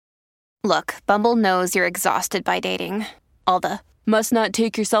Look, Bumble knows you're exhausted by dating. All the must not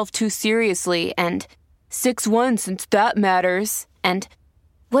take yourself too seriously and 6'1" since that matters. And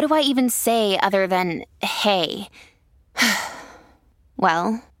what do I even say other than hey?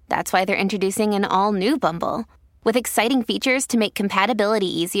 Well, that's why they're introducing an all-new Bumble with exciting features to make compatibility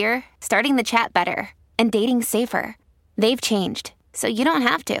easier, starting the chat better, and dating safer. They've changed, so you don't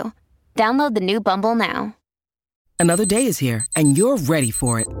have to. Download the new Bumble now. Another day is here, and you're ready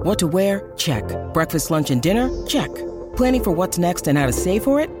for it. What to wear? Check. Breakfast, lunch, and dinner? Check. Planning for what's next and how to save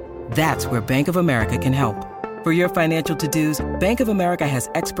for it? That's where Bank of America can help. For your financial to-dos, Bank of America has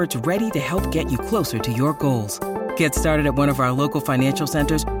experts ready to help get you closer to your goals. Get started at one of our local financial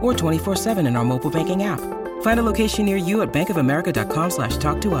centers or 24/7 in our mobile banking app. Find a location near you at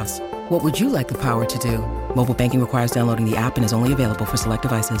bankofamerica.com/talktous. What would you like the power to do? Mobile banking requires downloading the app and is only available for select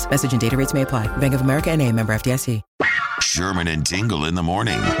devices. Message and data rates may apply. Bank of America N.A., member FDIC. Sherman and Tingle in the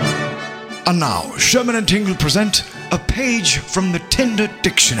morning. And now, Sherman and Tingle present a page from the Tinder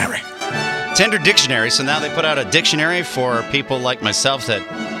Dictionary. Tinder Dictionary. So now they put out a dictionary for people like myself that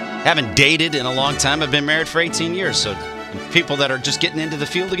haven't dated in a long time. I've been married for 18 years. So people that are just getting into the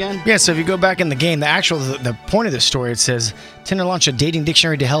field again. Yeah, so if you go back in the game, the point of this story, it says Tinder launched a dating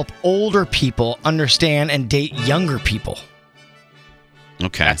dictionary to help older people understand and date younger people.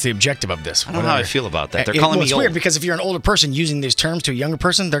 Okay. That's the objective of this. I don't know how I feel about that. They're calling me it's old. weird because if you're an older person using these terms to a younger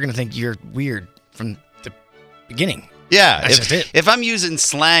person, they're going to think you're weird from the beginning. Yeah. That's just it. If I'm using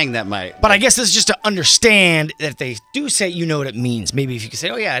slang, that might... But I guess this is just to understand that if they do say you know what it means. Maybe if you can say,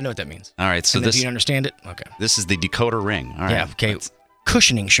 oh, yeah, I know what that means. All right, so and this... do you understand it? Okay. This is the decoder ring. All right. Yeah, okay.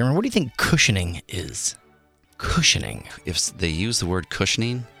 Cushioning, Sherman. What do you think cushioning is? Cushioning. If they use the word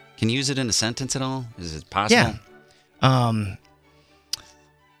cushioning, can you use it in a sentence at all? Is it possible? Yeah.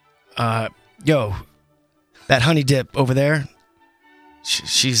 Yo, that honey dip over there,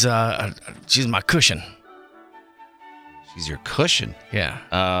 she's my cushion. She's your cushion.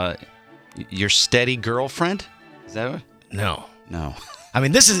 Yeah. Your steady girlfriend? Is that what? No. I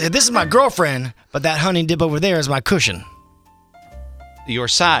mean, this is my girlfriend, but that honey dip over there is my cushion. Your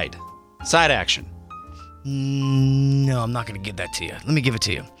side action. No, I'm not going to give that to you. Let me give it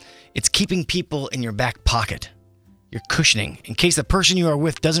to you. It's keeping people in your back pocket. You're cushioning. In case the person you are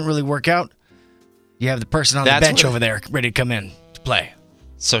with doesn't really work out, you have the person on the bench over there ready to come in to play.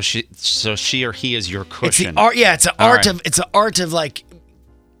 So she or he is your cushion. It's the art, yeah, it's an art of like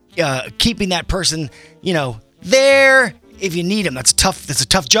keeping that person, there if you need them. That's a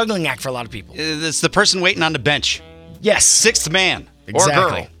tough juggling act for a lot of people. It's the person waiting on the bench. Yes. Sixth man exactly. or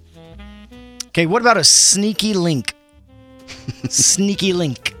girl. Okay, what about a sneaky link? Sneaky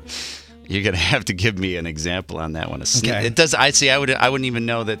link. You're gonna have to give me an example on that one. Okay. It does. I see. I wouldn't even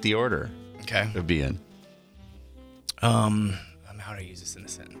know that the order. Okay. Would be in. How do I use this in a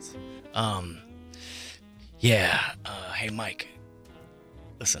sentence? Hey Mike,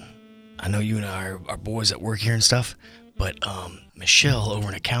 listen. I know you and I are boys at work here and stuff, but Michelle over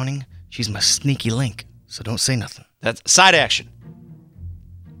in accounting, she's my sneaky link. So don't say nothing. That's side action.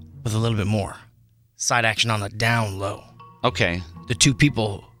 With a little bit more. Side action on the down low. Okay. The two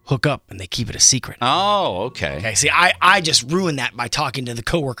people hook up and they keep it a secret. Oh, okay. Okay, see, I just ruined that by talking to the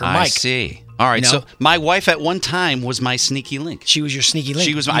coworker, Mike. I see. All right, so my wife at one time was my sneaky link. She was your sneaky link.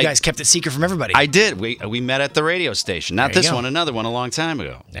 She was. You guys kept it secret from everybody. I did. We met at the radio station. Not this one, another one a long time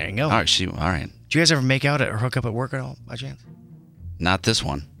ago. There you go. All right. All right. Did you guys ever make out or hook up at work at all, by chance? Not this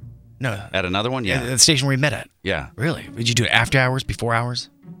one. No. At another one? Yeah. At the station where we met at? Yeah. Really? Did you do it after hours, before hours?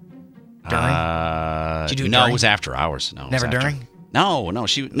 During? Did you do it no, during? It was after hours. No. Never during? No.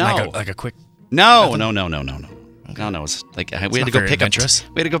 Like a quick... No. Nothing? No. Okay. No, it's like we had to go pick up.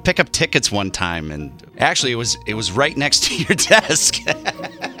 We had to go pick up tickets one time, and actually, it was right next to your desk.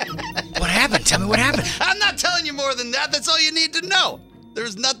 What happened? Tell me what happened. I'm not telling you more than that. That's all you need to know.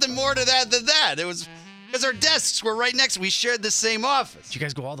 There's nothing more to that than that. It was because our desks were right next. We shared the same office. Did you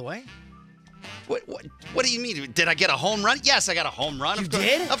guys go all the way? What do you mean? Did I get a home run? Yes, I got a home run. You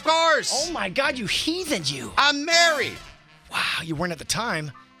did? Of course. Oh my God, you heathen, you! I'm married. Wow, you weren't at the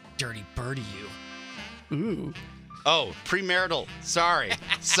time. Dirty birdie, you. Ooh. Oh, premarital. Sorry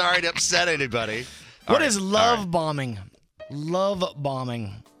to upset anybody. What is love bombing? Love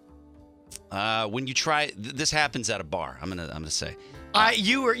bombing. When you try, this happens at a bar. I'm gonna say.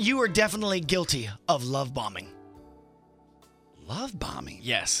 You were definitely guilty of love bombing. Love bombing.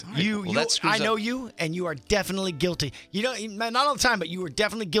 Yes. Right. I know you, and you are definitely guilty. You know, not all the time, but you were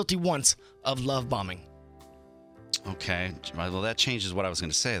definitely guilty once of love bombing. Okay. Well, that changes what I was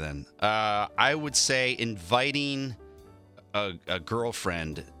going to say then. I would say inviting a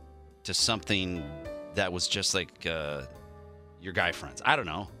girlfriend to something that was just like your guy friends. I don't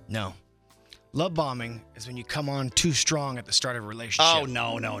know. No. Love bombing is when you come on too strong at the start of a relationship. Oh,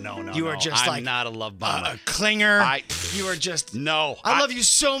 no. You are just I'm not a love bomber. a clinger. You are just, I love you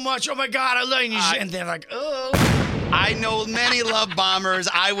so much. Oh my God, I love you. And they're like, oh. I know many love bombers.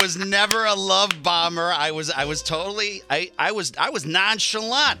 I was never a love bomber. I was totally, I was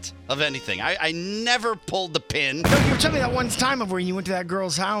nonchalant of anything. I never pulled the pin. No, you were telling me that one time of where you went to that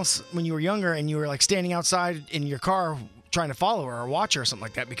girl's house when you were younger and you were like standing outside in your car trying to follow her or watch her or something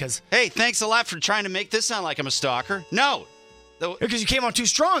like that because... Hey, thanks a lot for trying to make this sound like I'm a stalker. No. Because you came on too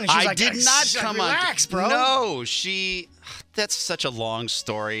strong. And she's I did not come on. Relax, bro. No, that's such a long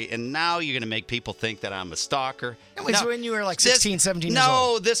story, and now you're going to make people think that I'm a stalker. It was when you were like 16, 17 years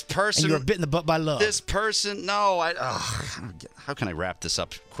old. No, this person... And you were bit in the butt by love. This person... No, how can I wrap this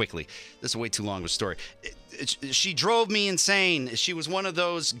up quickly? This is way too long of a story. She drove me insane. She was one of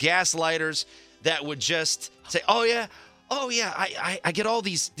those gaslighters that would just say, oh, yeah, I get all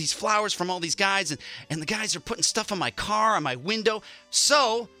these flowers from all these guys, and the guys are putting stuff on my car, on my window.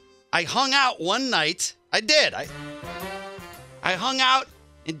 So I hung out one night. I did. I hung out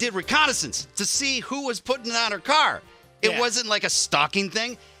and did reconnaissance to see who was putting it on her car. It wasn't like a stalking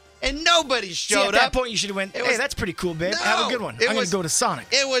thing, and nobody showed up. At that point, you should have went, hey, that's pretty cool, babe. Have a good one. I'm going to go to Sonic.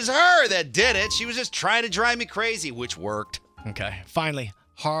 It was her that did it. She was just trying to drive me crazy, which worked. Okay. Finally,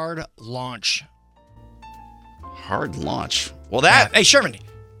 hard launch. Hard launch. Well, that... Hey, Sherman,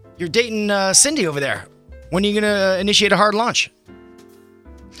 you're dating Cindy over there. When are you going to initiate a hard launch?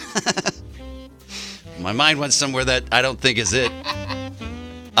 My mind went somewhere that I don't think is it.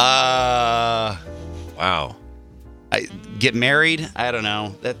 Wow. Get married? I don't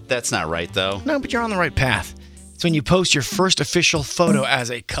know. That's not right, though. No, but you're on the right path. It's when you post your first official photo as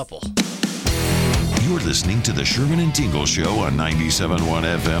a couple. You're listening to the Sherman and Tingle Show on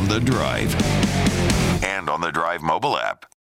 97.1 FM The Drive and on the Drive mobile app.